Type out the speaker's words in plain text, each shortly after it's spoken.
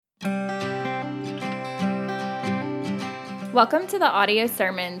Welcome to the audio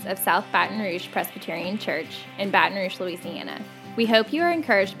sermons of South Baton Rouge Presbyterian Church in Baton Rouge, Louisiana. We hope you are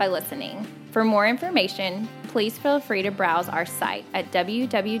encouraged by listening. For more information, please feel free to browse our site at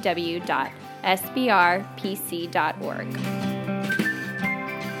www.sbrpc.org.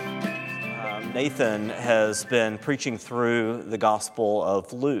 Nathan has been preaching through the Gospel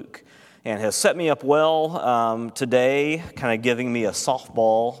of Luke and has set me up well today, kind of giving me a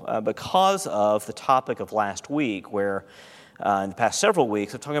softball because of the topic of last week, where in the past several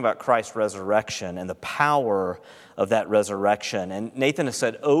weeks, I'm talking about Christ's resurrection and the power of that resurrection. And Nathan has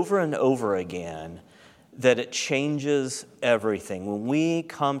said over and over again that it changes everything. When we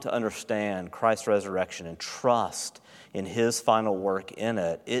come to understand Christ's resurrection and trust in His final work in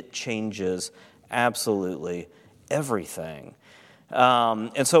it, it changes absolutely everything.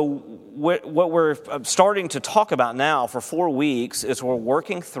 And so what we're starting to talk about now for 4 weeks is we're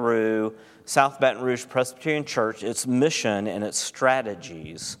working through South Baton Rouge Presbyterian Church, its mission and its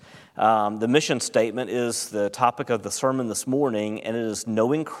strategies. The mission statement is the topic of the sermon this morning, and it is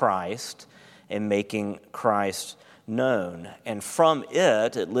knowing Christ and making Christ known. And from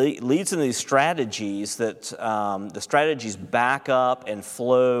it leads into these strategies that the strategies back up and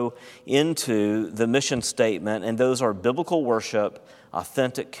flow into the mission statement, and those are biblical worship,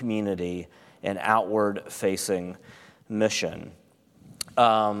 authentic community, and outward-facing mission.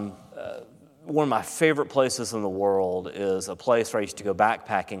 One of my favorite places in the world is a place where I used to go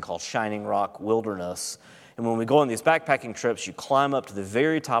backpacking called Shining Rock Wilderness. And when we go on these backpacking trips, you climb up to the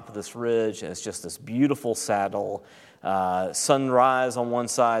very top of this ridge, and it's just this beautiful saddle. Sunrise on one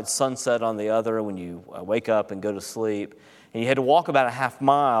side, sunset on the other when you wake up and go to sleep. And you had to walk about a half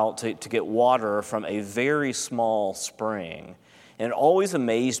mile to get water from a very small spring. And it always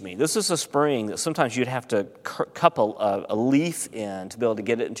amazed me. This is a spring that sometimes you'd have to cup a leaf in to be able to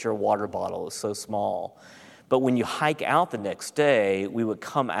get it into your water bottle. It's so small. But when you hike out the next day, we would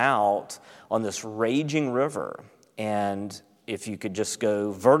come out on this raging river. And if you could just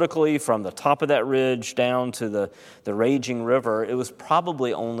go vertically from the top of that ridge down to the raging river, it was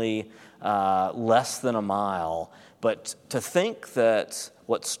probably only less than a mile. But to think that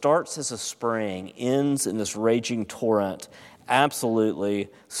what starts as a spring ends in this raging torrent absolutely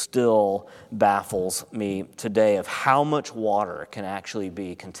still baffles me today of how much water can actually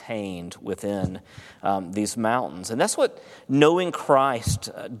be contained within these mountains. And that's what knowing Christ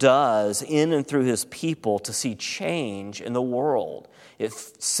does in and through His people to see change in the world. It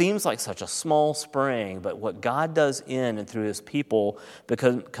seems like such a small spring, but what God does in and through His people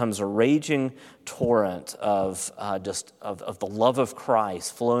becomes a raging torrent of the love of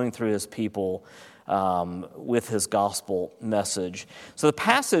Christ flowing through His people with His gospel message. So the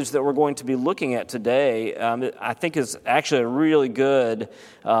passage that we're going to be looking at today, I think is actually a really good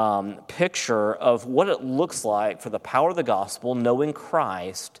picture of what it looks like for the power of the gospel, knowing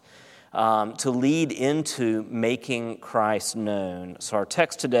Christ, to lead into making Christ known. So our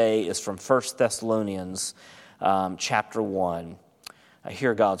text today is from 1 Thessalonians chapter 1. I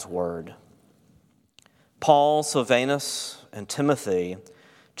hear God's word. Paul, Silvanus, and Timothy,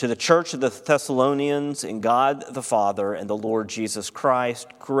 to the church of the Thessalonians in God the Father and the Lord Jesus Christ,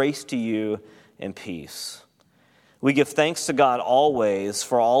 grace to you and peace. We give thanks to God always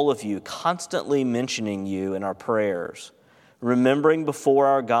for all of you, constantly mentioning you in our prayers, remembering before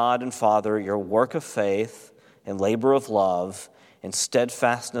our God and Father your work of faith and labor of love and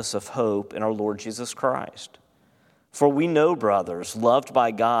steadfastness of hope in our Lord Jesus Christ. For we know, brothers, loved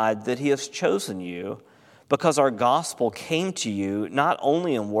by God, that He has chosen you, because our gospel came to you not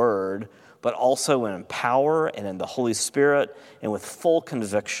only in word, but also in power and in the Holy Spirit and with full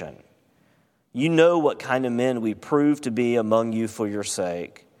conviction. You know what kind of men we proved to be among you for your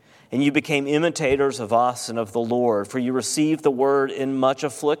sake. And you became imitators of us and of the Lord, for you received the word in much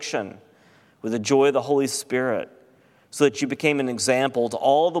affliction with the joy of the Holy Spirit, so that you became an example to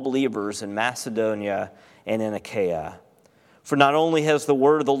all the believers in Macedonia and in Achaia. For not only has the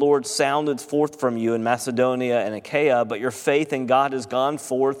word of the Lord sounded forth from you in Macedonia and Achaia, but your faith in God has gone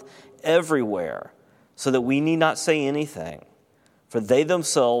forth everywhere, so that we need not say anything. For they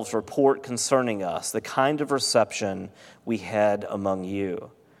themselves report concerning us the kind of reception we had among you,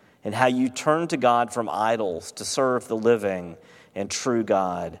 and how you turned to God from idols to serve the living and true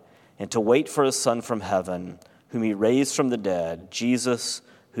God, and to wait for His Son from heaven, whom He raised from the dead, Jesus,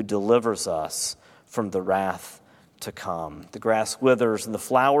 who delivers us from the wrath to come. The grass withers and the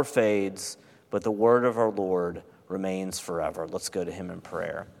flower fades, but the word of our Lord remains forever. Let's go to Him in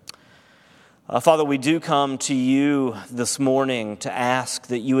prayer. Father, we do come to you this morning to ask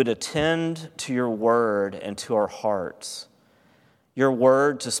that you would attend to your word and to our hearts. Your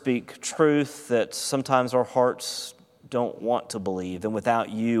word to speak truth that sometimes our hearts don't want to believe, and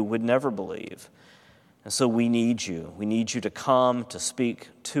without you would never believe. And so we need you. We need you to come, to speak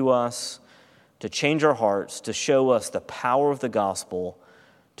to us, to change our hearts, to show us the power of the gospel,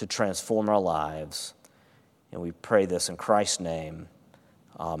 to transform our lives. And we pray this in Christ's name.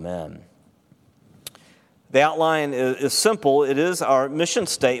 Amen. The outline is simple. It is our mission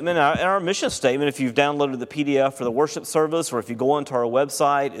statement. Our mission statement, if you've downloaded the PDF for the worship service or if you go onto our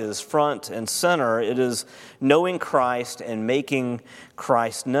website, is front and center. It is knowing Christ and making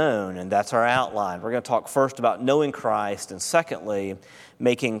Christ known, and that's our outline. We're going to talk first about knowing Christ and secondly,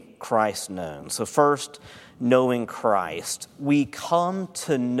 making Christ known. So first, knowing Christ. We come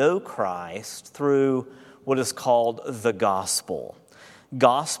to know Christ through what is called the gospel.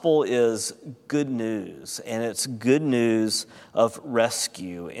 Gospel is good news, and it's good news of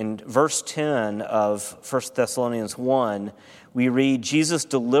rescue. In verse 10 of 1 Thessalonians 1, we read, Jesus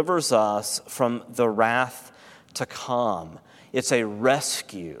delivers us from the wrath to come. It's a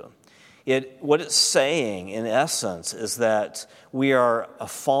rescue. What it's saying, in essence, is that we are a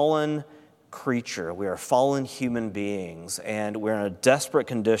fallen creature. We are fallen human beings, and we're in a desperate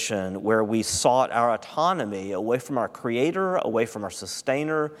condition where we sought our autonomy away from our Creator, away from our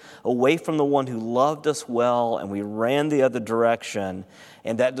Sustainer, away from the one who loved us well, and we ran the other direction,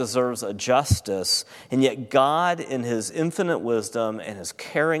 and that deserves a justice. And yet God, in His infinite wisdom and His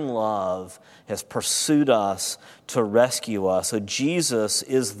caring love, has pursued us to rescue us. So Jesus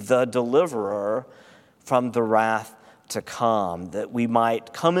is the deliverer from the wrath to come, that we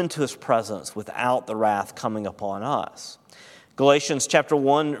might come into His presence without the wrath coming upon us. Galatians chapter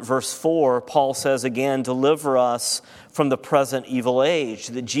 1, verse 4, Paul says again, deliver us from the present evil age,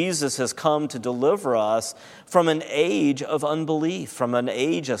 that Jesus has come to deliver us from an age of unbelief, from an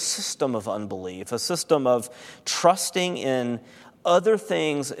age, a system of unbelief, a system of trusting in other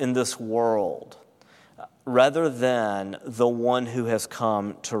things in this world rather than the one who has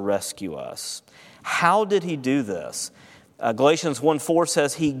come to rescue us. How did He do this? Galatians 1:4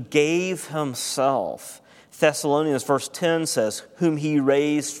 says He gave Himself. Thessalonians verse 10 says, whom He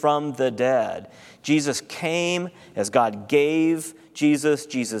raised from the dead. Jesus came as God gave Jesus.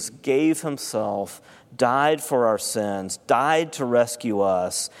 Jesus gave Himself, died for our sins, died to rescue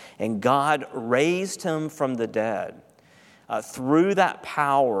us, and God raised Him from the dead. Through that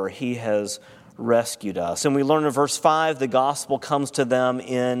power, He has rescued us. And we learn in verse 5, the gospel comes to them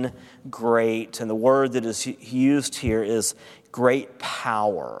in great, and the word that is used here is great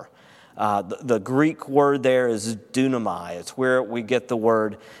power. The Greek word there is dunamai. It's where we get the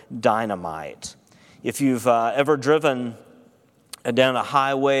word dynamite. If you've ever driven down a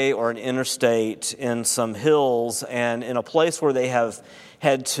highway or an interstate in some hills and in a place where they have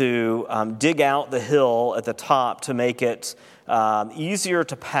had to dig out the hill at the top to make it easier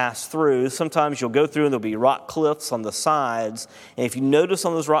to pass through. Sometimes you'll go through and there'll be rock cliffs on the sides. And if you notice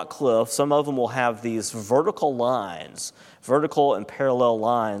on those rock cliffs, some of them will have these vertical lines, vertical and parallel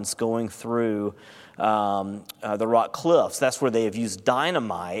lines going through the rock cliffs. That's where they have used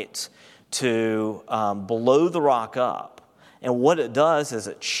dynamite to blow the rock up. And what it does is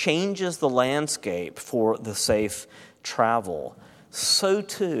it changes the landscape for the safe travel. So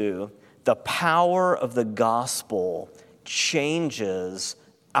too, the power of the gospel changes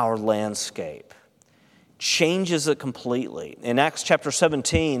our landscape, changes it completely. In Acts chapter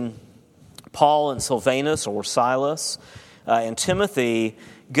 17, Paul and Silvanus or Silas and Timothy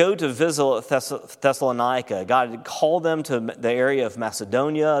go to visit Thessalonica. God had called them to the area of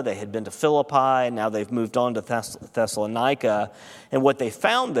Macedonia. They had been to Philippi. Now they've moved on to Thessalonica. And what they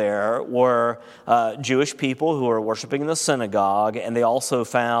found there were Jewish people who were worshiping in the synagogue, and they also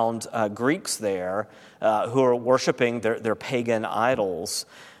found Greeks there who are worshiping their pagan idols.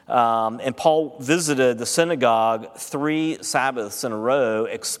 And Paul visited the synagogue 3 Sabbaths in a row,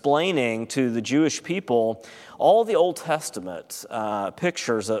 explaining to the Jewish people all the Old Testament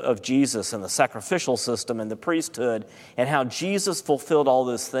pictures of Jesus and the sacrificial system and the priesthood, and how Jesus fulfilled all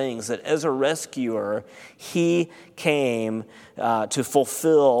those things, that as a rescuer, He came to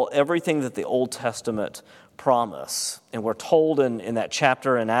fulfill everything that the Old Testament promise. And we're told in that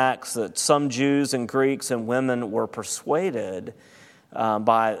chapter in Acts that some Jews and Greeks and women were persuaded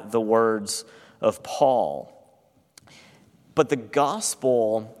by the words of Paul. But the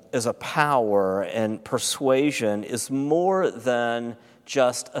gospel as a power and persuasion is more than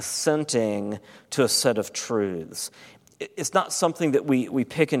just assenting to a set of truths. It's not something that we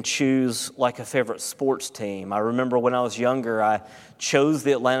pick and choose like a favorite sports team. I remember when I was younger, I chose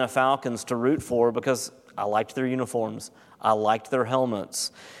the Atlanta Falcons to root for because I liked their uniforms. I liked their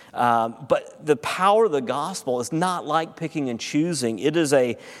helmets. But the power of the gospel is not like picking and choosing. It is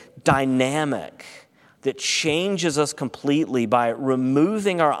a dynamic that changes us completely by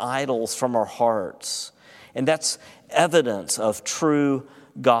removing our idols from our hearts. And that's evidence of true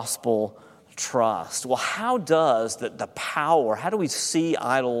gospel trust. Well, how does how do we see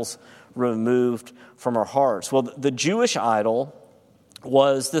idols removed from our hearts? Well, the Jewish idol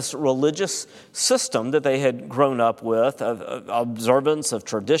was this religious system that they had grown up with, of observance of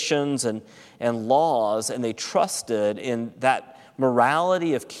traditions and laws, and they trusted in that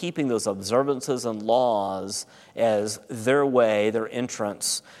morality of keeping those observances and laws as their way, their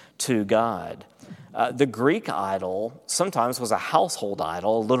entrance to God. The Greek idol sometimes was a household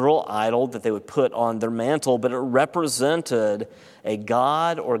idol, a literal idol that they would put on their mantle, but it represented a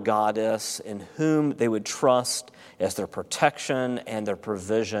god or goddess in whom they would trust as their protection and their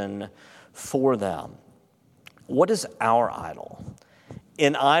provision for them. What is our idol?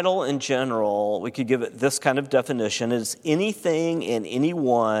 An idol in general, we could give it this kind of definition, is anything and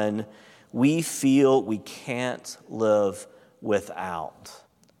anyone we feel we can't live without.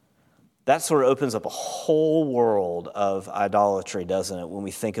 That sort of opens up a whole world of idolatry, doesn't it, when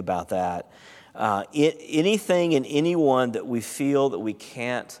we think about that? Anything and anyone that we feel that we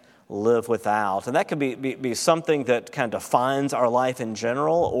can't live without. And that could be something that kind of defines our life in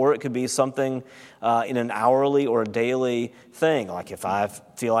general, or it could be something in an hourly or a daily thing. Like if I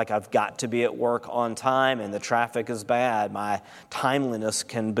feel like I've got to be at work on time and the traffic is bad, my timeliness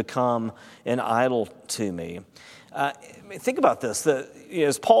can become an idol to me. Think about this.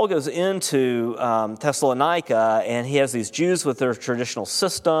 As Paul goes into Thessalonica, and he has these Jews with their traditional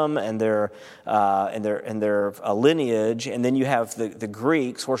system and their lineage, and then you have the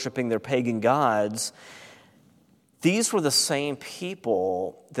Greeks worshiping their pagan gods. These were the same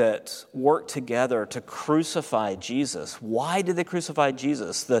people that worked together to crucify Jesus. Why did they crucify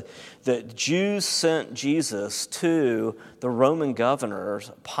Jesus? The Jews sent Jesus to the Roman governor,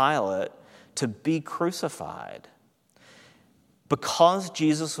 Pilate, to be crucified, because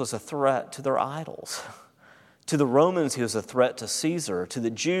Jesus was a threat to their idols. To the Romans, he was a threat to Caesar. To the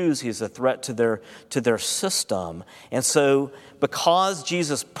Jews, he was a threat to their system. And so, because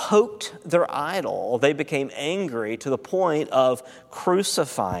Jesus poked their idol, they became angry to the point of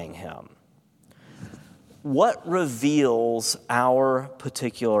crucifying him. What reveals our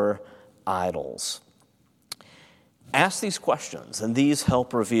particular idols? Ask these questions, and these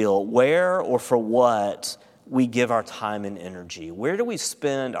help reveal where or for what we give our time and energy. Where do we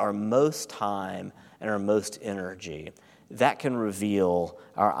spend our most time and our most energy? That can reveal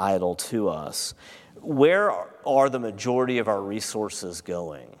our idol to us. Where are the majority of our resources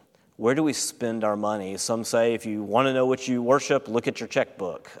going? Where do we spend our money? Some say if you want to know what you worship, look at your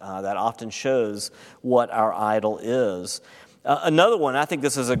checkbook. That often shows what our idol is. Another one, I think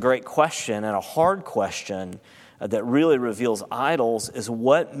this is a great question and a hard question that really reveals idols, is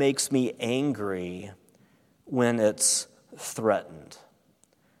what makes me angry when it's threatened.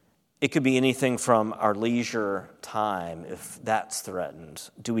 It could be anything from our leisure time. If that's threatened,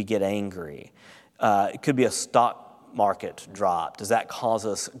 do we get angry? It could be a stock market drop. Does that cause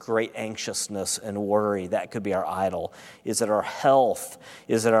us great anxiousness and worry? That could be our idol. Is it our health?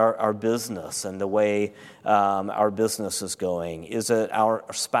 Is it our business and the way our business is going? Is it our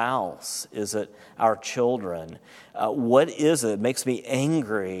spouse? Is it our children? What is it that makes me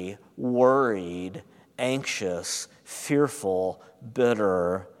angry, worried, anxious, fearful,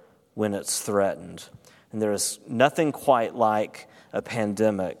 bitter when it's threatened? And there is nothing quite like a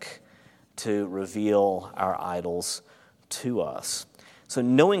pandemic to reveal our idols to us. So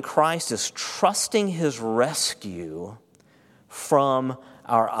knowing Christ is trusting his rescue from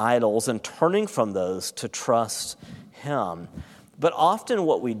our idols and turning from those to trust him. But often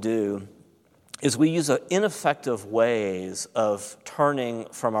what we do is we use ineffective ways of turning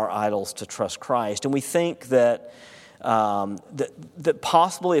from our idols to trust Christ. And we think that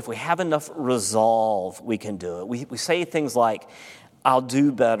possibly if we have enough resolve, we can do it. We say things like, I'll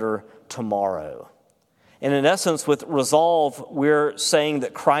do better tomorrow. And in essence, with resolve, we're saying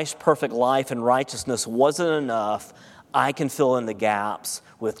that Christ's perfect life and righteousness wasn't enough. I can fill in the gaps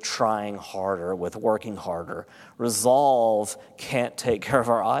with trying harder, with working harder. Resolve can't take care of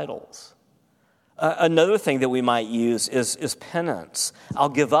our idols. Another thing that we might use is penance. I'll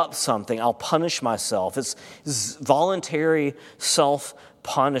give up something. I'll punish myself. It's voluntary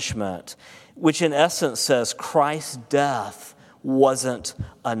self-punishment, which in essence says Christ's death wasn't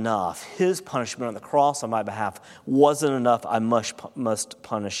enough. His punishment on the cross on my behalf wasn't enough. I must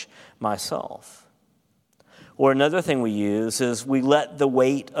punish myself. Or another thing we use is we let the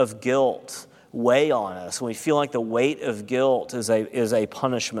weight of guilt weigh on us. When we feel like the weight of guilt is a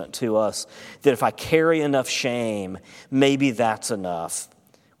punishment to us, that if I carry enough shame, maybe that's enough.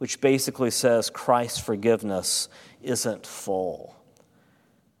 which basically says Christ's forgiveness isn't full.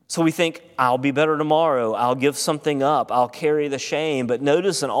 So we think, I'll be better tomorrow, I'll give something up, I'll carry the shame. But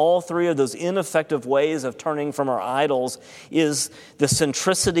notice in all three of those ineffective ways of turning from our idols is the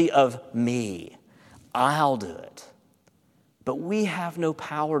centricity of me. I'll do it. But we have no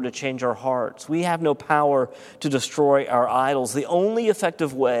power to change our hearts. We have no power to destroy our idols. The only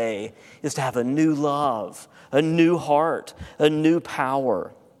effective way is to have a new love, a new heart, a new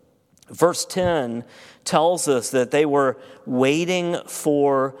power. Verse 10 tells us that they were waiting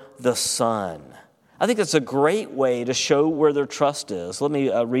for the Son. I think that's a great way to show where their trust is. Let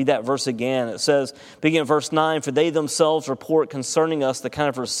me read that verse again. It says, beginning at verse 9, "For they themselves report concerning us the kind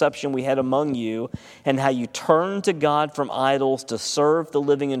of reception we had among you, and how you turned to God from idols to serve the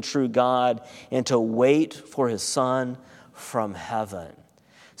living and true God, and to wait for his Son from heaven."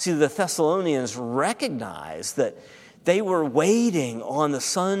 See, the Thessalonians recognized that they were waiting on the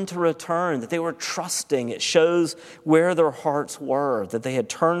Son to return, that they were trusting. It shows where their hearts were, that they had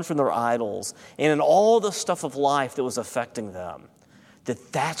turned from their idols, and in all the stuff of life that was affecting them,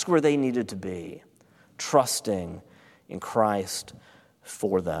 that that's where they needed to be, trusting in Christ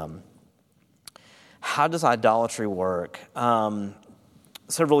for them. How does idolatry work?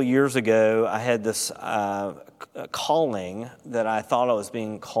 Several years ago, I had this calling that I thought I was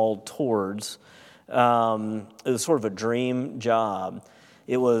being called towards. It was sort of a dream job.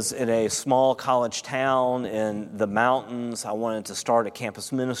 It was in a small college town in the mountains. I wanted to start a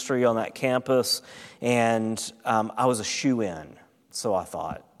campus ministry on that campus, and I was a shoo-in, so I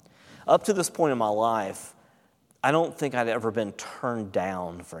thought. Up to this point in my life, I don't think I'd ever been turned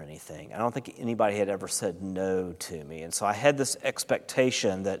down for anything. I don't think anybody had ever said no to me. And so I had this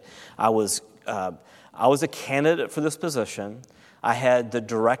expectation that I was a candidate for this position. I had the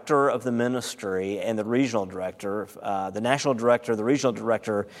director of the ministry and the regional director, the national director, the regional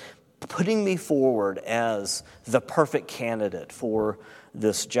director, putting me forward as the perfect candidate for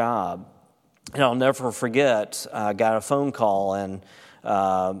this job. And I'll never forget, I got a phone call, and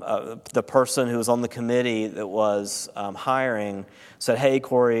the person who was on the committee that was hiring said, "Hey,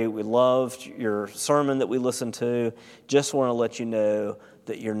 Corey, we loved your sermon that we listened to. Just want to let you know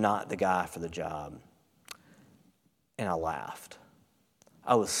that you're not the guy for the job." And I laughed.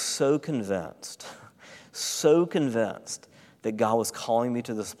 I was so convinced that God was calling me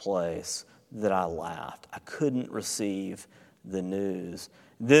to this place that I laughed. I couldn't receive the news.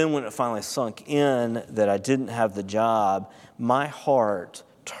 Then when it finally sunk in that I didn't have the job, my heart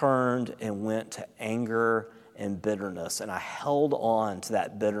turned and went to anger and bitterness, and I held on to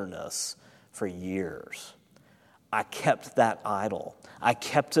that bitterness for years. I kept that idol. I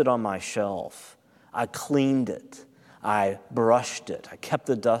kept it on my shelf. I cleaned it. I brushed it. I kept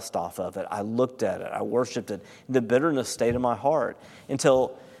the dust off of it. I looked at it. I worshiped it. The bitterness stayed in my heart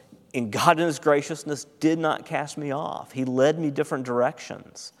until, in God in his graciousness, did not cast me off. He led me different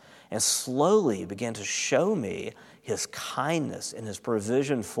directions and slowly began to show me his kindness and his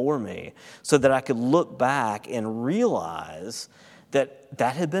provision for me so that I could look back and realize that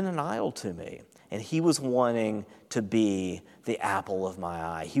that had been an idol to me. And he was wanting to be the apple of my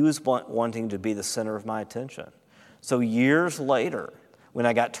eye. He was wanting to be the center of my attention. So years later, when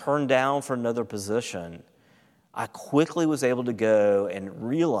I got turned down for another position, I quickly was able to go and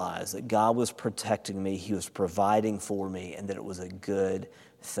realize that God was protecting me, he was providing for me, and that it was a good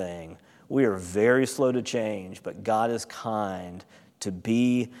thing. We are very slow to change, but God is kind to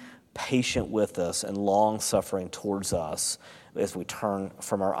be patient with us and long-suffering towards us as we turn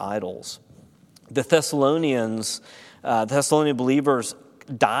from our idols. The Thessalonian believers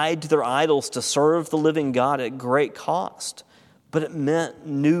died to their idols to serve the living God at great cost, but it meant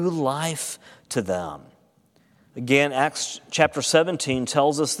new life to them. Again, Acts chapter 17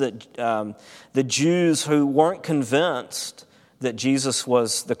 tells us that the Jews who weren't convinced that Jesus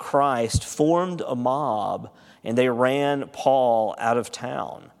was the Christ formed a mob, and they ran Paul out of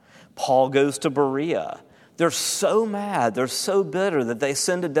town. Paul goes to Berea. They're so mad, they're so bitter that they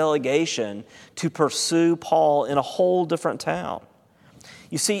send a delegation to pursue Paul in a whole different town.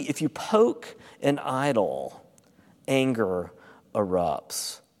 You see, if you poke an idol, anger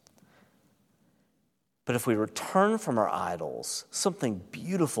erupts. But if we return from our idols, something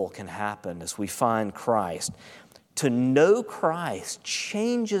beautiful can happen as we find Christ. To know Christ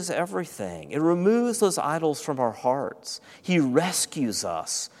changes everything. It removes those idols from our hearts. He rescues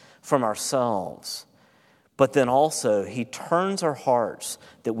us from ourselves. But then also, he turns our hearts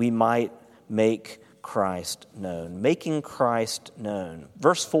that we might make Christ known. Making Christ known.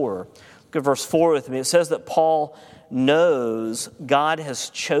 Verse 4. Look at verse 4 with me. It says that Paul knows God has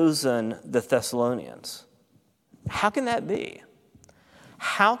chosen the Thessalonians. How can that be?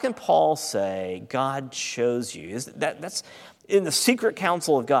 How can Paul say God chose you? That's in the secret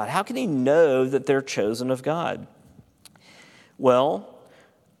counsel of God. How can he know that they're chosen of God? Well,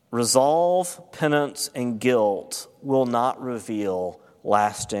 resolve, penance, and guilt will not reveal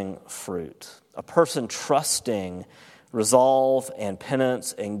lasting fruit. A person trusting resolve and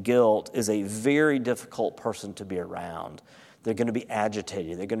penance and guilt is a very difficult person to be around. They're going to be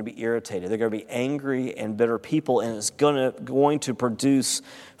agitated. They're going to be irritated. They're going to be angry and bitter people, and it's going to produce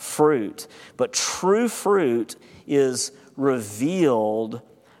fruit. But true fruit is revealed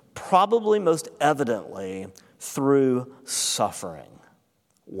probably most evidently through suffering.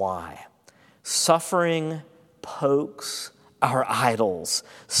 Why? Suffering pokes our idols.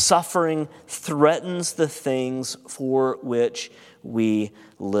 Suffering threatens the things for which we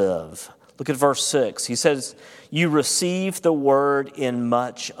live. Look at verse 6. He says, you received the word in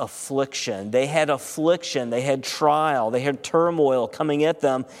much affliction. They had affliction, they had trial, they had turmoil coming at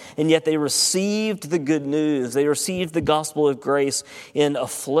them, and yet they received the good news. They received the gospel of grace in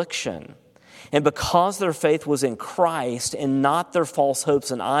affliction. And because their faith was in Christ and not their false hopes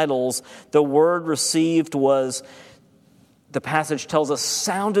and idols, the word received was, the passage tells us,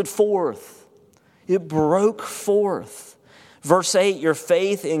 sounded forth. It broke forth. Verse 8, your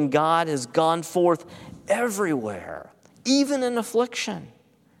faith in God has gone forth everywhere, even in affliction.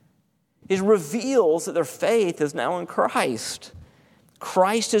 It reveals that their faith is now in Christ.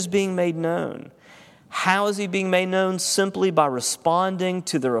 Christ is being made known. How is he being made known? Simply by responding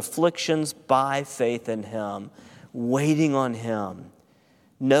to their afflictions by faith in him, waiting on him,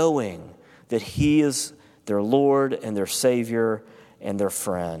 knowing that he is their Lord and their Savior and their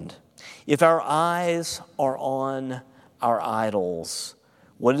friend. If our eyes are on our idols,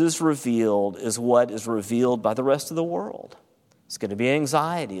 what is revealed is what is revealed by the rest of the world. It's going to be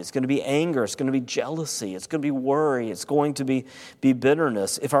anxiety. It's going to be anger. It's going to be jealousy. It's going to be worry. It's going to be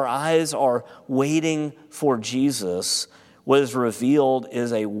bitterness. If our eyes are waiting for Jesus, what is revealed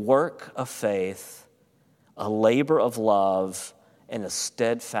is a work of faith, a labor of love, and a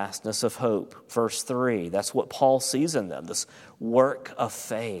steadfastness of hope. Verse 3, that's what Paul sees in them, this work of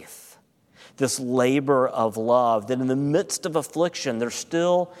faith. This labor of love, that in the midst of affliction, they're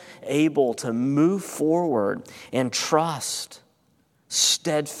still able to move forward and trust,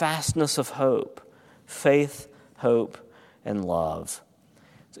 steadfastness of hope, faith, hope, and love.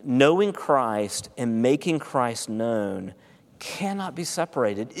 Knowing Christ and making Christ known cannot be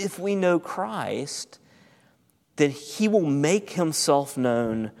separated. If we know Christ, then he will make himself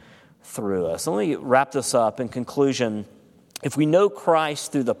known through us. Let me wrap this up in conclusion. If we know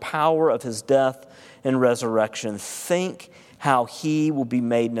Christ through the power of his death and resurrection, think how he will be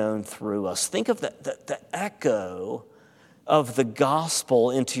made known through us. Think of the echo of the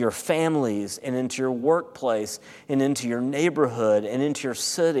gospel into your families and into your workplace and into your neighborhood and into your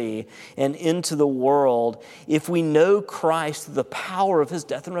city and into the world if we know Christ through the power of his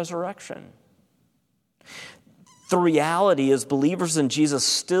death and resurrection. The reality is believers in Jesus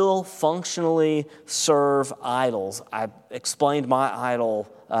still functionally serve idols. I explained my idol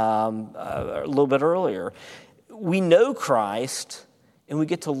a little bit earlier. We know Christ, and we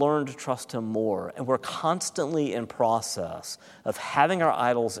get to learn to trust him more. And we're constantly in process of having our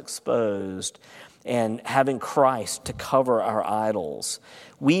idols exposed and having Christ to cover our idols.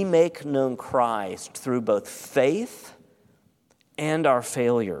 We make known Christ through both faith and our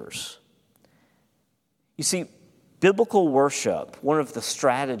failures. You see, biblical worship, one of the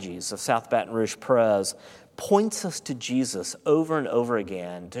strategies of South Baton Rouge Pres, points us to Jesus over and over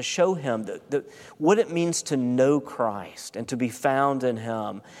again to show him that what it means to know Christ and to be found in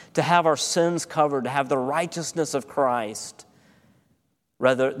him, to have our sins covered, to have the righteousness of Christ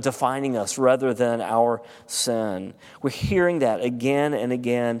rather defining us rather than our sin. We're hearing that again and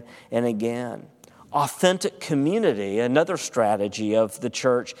again and again. Authentic community, another strategy of the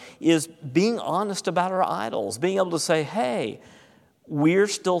church, is being honest about our idols, being able to say, hey, we're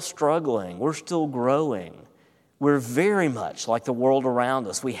still struggling, we're still growing. We're very much like the world around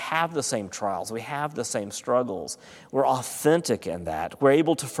us. We have the same trials, we have the same struggles. We're authentic in that. We're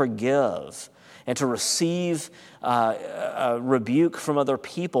able to forgive and to receive a rebuke from other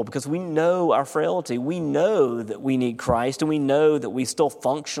people because we know our frailty. We know that we need Christ, and we know that we still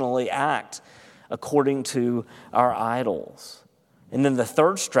functionally act according to our idols. And then the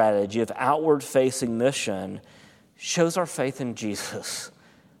third strategy of outward-facing mission shows our faith in Jesus.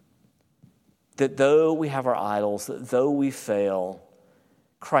 That though we have our idols, that though we fail,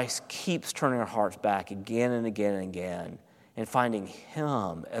 Christ keeps turning our hearts back again and again and again and finding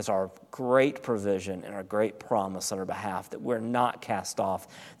Him as our great provision and our great promise on our behalf, that we're not cast off,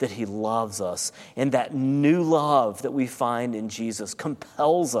 that He loves us. And that new love that we find in Jesus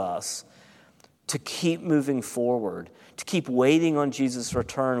compels us to keep moving forward, to keep waiting on Jesus'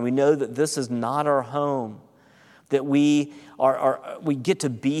 return. We know that this is not our home, that we get to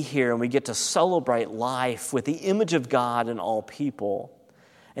be here and we get to celebrate life with the image of God in all people,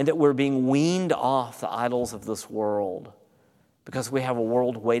 and that we're being weaned off the idols of this world, because we have a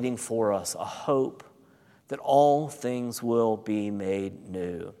world waiting for us, a hope that all things will be made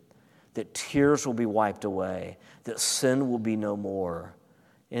new, that tears will be wiped away, that sin will be no more.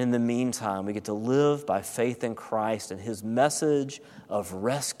 And in the meantime, we get to live by faith in Christ, and His message of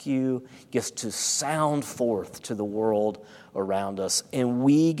rescue gets to sound forth to the world around us. And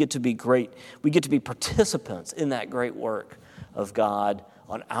we get to be participants in that great work of God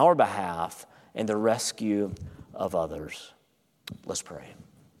on our behalf and the rescue of others. Let's pray.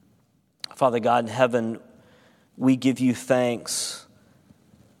 Father God in heaven, we give You thanks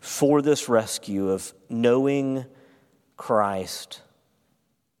for this rescue of knowing Christ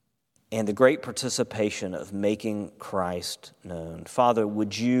and the great participation of making Christ known. Father,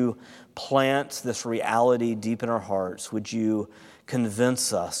 would You plant this reality deep in our hearts? Would You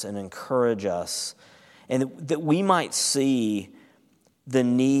convince us and encourage us, and that we might see the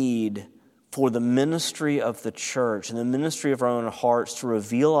need for the ministry of the church and the ministry of our own hearts to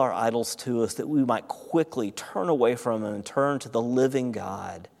reveal our idols to us, that we might quickly turn away from them and turn to the living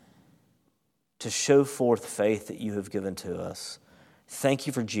God to show forth faith that You have given to us. Thank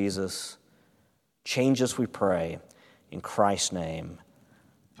You for Jesus. Change us, we pray. In Christ's name,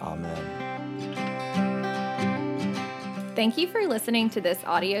 amen. Thank you for listening to this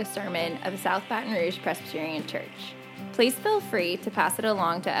audio sermon of South Baton Rouge Presbyterian Church. Please feel free to pass it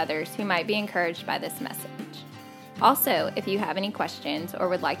along to others who might be encouraged by this message. Also, if you have any questions or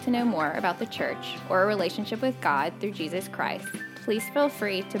would like to know more about the church or a relationship with God through Jesus Christ, please feel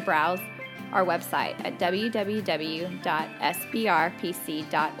free to browse our website at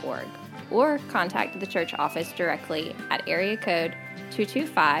www.sbrpc.org or contact the church office directly at area code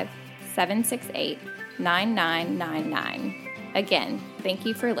 225-768-9999. Again, thank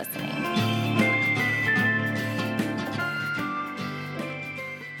you for listening.